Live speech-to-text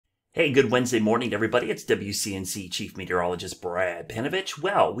Hey, good Wednesday morning, everybody. It's WCNC Chief Meteorologist Brad Panovich.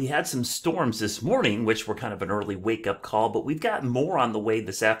 Well, we had some storms this morning, which were kind of an early wake-up call, but we've got more on the way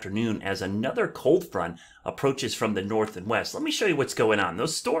this afternoon as another cold front approaches from the north and west. Let me show you what's going on.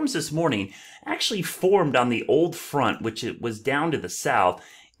 Those storms this morning actually formed on the old front, which it was down to the south.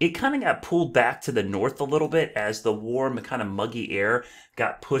 It kind of got pulled back to the north a little bit as the warm, kind of muggy air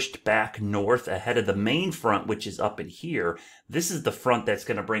got pushed back north ahead of the main front, which is up in here. This is the front that's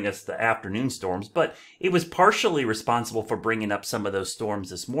going to bring us the afternoon storms, but it was partially responsible for bringing up some of those storms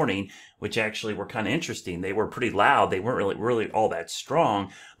this morning, which actually were kind of interesting. They were pretty loud. They weren't really all that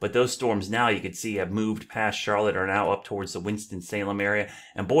strong, but those storms now you can see have moved past Charlotte, are now up towards the Winston-Salem area.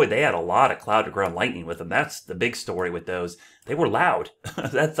 And boy, they had a lot of cloud to ground lightning with them. That's the big story with those. They were loud.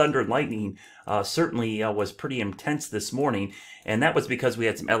 That thunder and lightning certainly was pretty intense this morning, and that was because we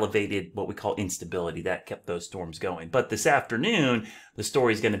had some elevated, what we call instability, that kept those storms going. But this afternoon, the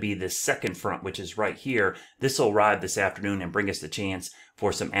story is going to be this second front, which is right here. This will arrive this afternoon and bring us the chance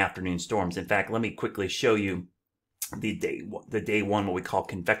for some afternoon storms. In fact, let me quickly show you the day one, what we call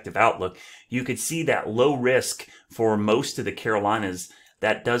convective outlook. You could see that low risk for most of the Carolinas.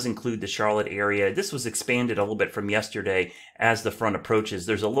 That does include the Charlotte area. This was expanded a little bit from yesterday as the front approaches.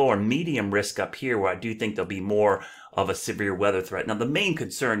 There's a lower medium risk up here where I do think there'll be more of a severe weather threat. Now, the main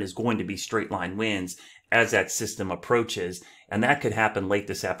concern is going to be straight line winds as that system approaches, and that could happen late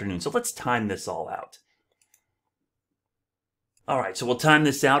this afternoon. So let's time this all out. All right, so we'll time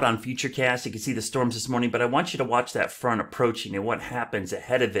this out on Futurecast. You can see the storms this morning, but I want you to watch that front approaching and what happens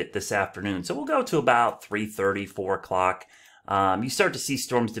ahead of it this afternoon. So we'll go to about 3:30, 4 o'clock. You start to see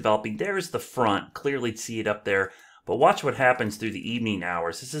storms developing. There's the front. Clearly see it up there. But watch what happens through the evening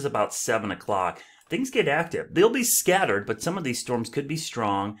hours. This is about 7 o'clock. Things get active. They'll be scattered, but some of these storms could be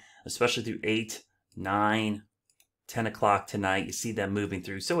strong, especially through 8, 9, 10 o'clock tonight. You see them moving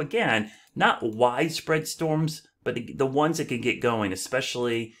through. So again, not widespread storms, but the ones that can get going,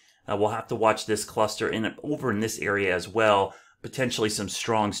 especially we'll have to watch this cluster and over in this area as well. Potentially some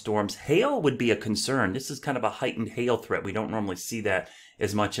strong storms. Hail would be a concern. This is kind of a heightened hail threat. We don't normally see that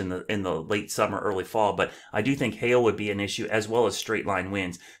as much in the late summer, early fall, but I do think hail would be an issue as well as straight line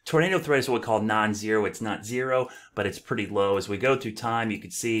winds. Tornado threat is what we call non-zero. It's not zero, but it's pretty low. As we go through time, you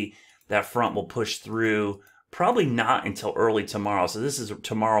can see that front will push through. Probably not until early tomorrow. So this is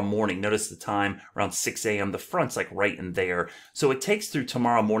tomorrow morning. Notice the time around 6 a.m. The front's like right in there. So it takes through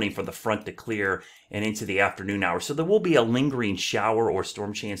tomorrow morning for the front to clear and into the afternoon hours. So there will be a lingering shower or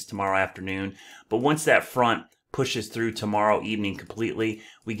storm chance tomorrow afternoon. But once that front pushes through tomorrow evening completely,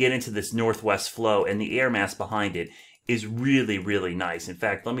 we get into this northwest flow, and the air mass behind it is really, really nice. In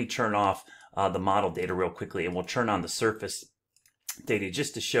fact, let me turn off the model data real quickly, and we'll turn on the surface data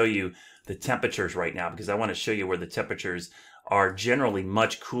just to show you the temperatures right now, because I want to show you where the temperatures are generally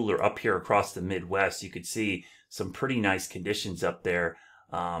much cooler up here across the Midwest. You could see some pretty nice conditions up there.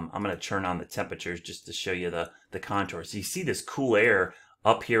 I'm going to turn on the temperatures just to show you the contours. So you see this cool air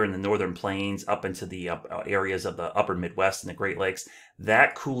up here in the northern plains, up into the areas of the upper Midwest and the Great Lakes.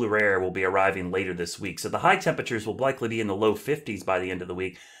 That cooler air will be arriving later this week. So the high temperatures will likely be in the low 50s by the end of the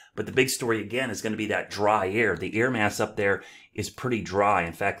week. But the big story, again, is going to be that dry air. The air mass up there is pretty dry.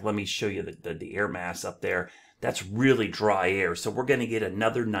 In fact, let me show you the air mass up there. That's really dry air. So we're going to get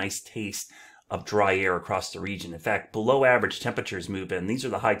another nice taste of dry air across the region. In fact, below average temperatures move in. These are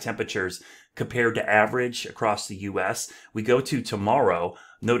the high temperatures compared to average across the U.S. We go to tomorrow.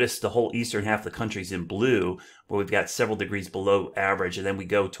 Notice the whole eastern half of the country is in blue, where we've got several degrees below average. And then we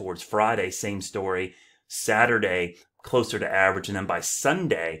go towards Friday, same story. Saturday, closer to average, and then by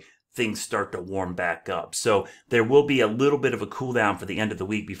Sunday things start to warm back up. So there will be a little bit of a cool down for the end of the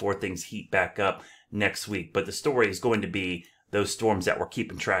week before things heat back up next week. But the story is going to be those storms that we're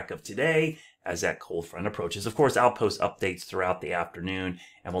keeping track of today as that cold front approaches. Of course, I'll post updates throughout the afternoon,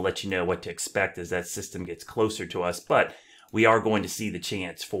 and we'll let you know what to expect as that system gets closer to us. But we are going to see the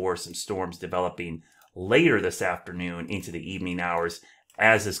chance for some storms developing later this afternoon into the evening hours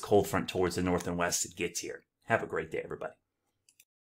as this cold front towards the north and west gets here. Have a great day, everybody.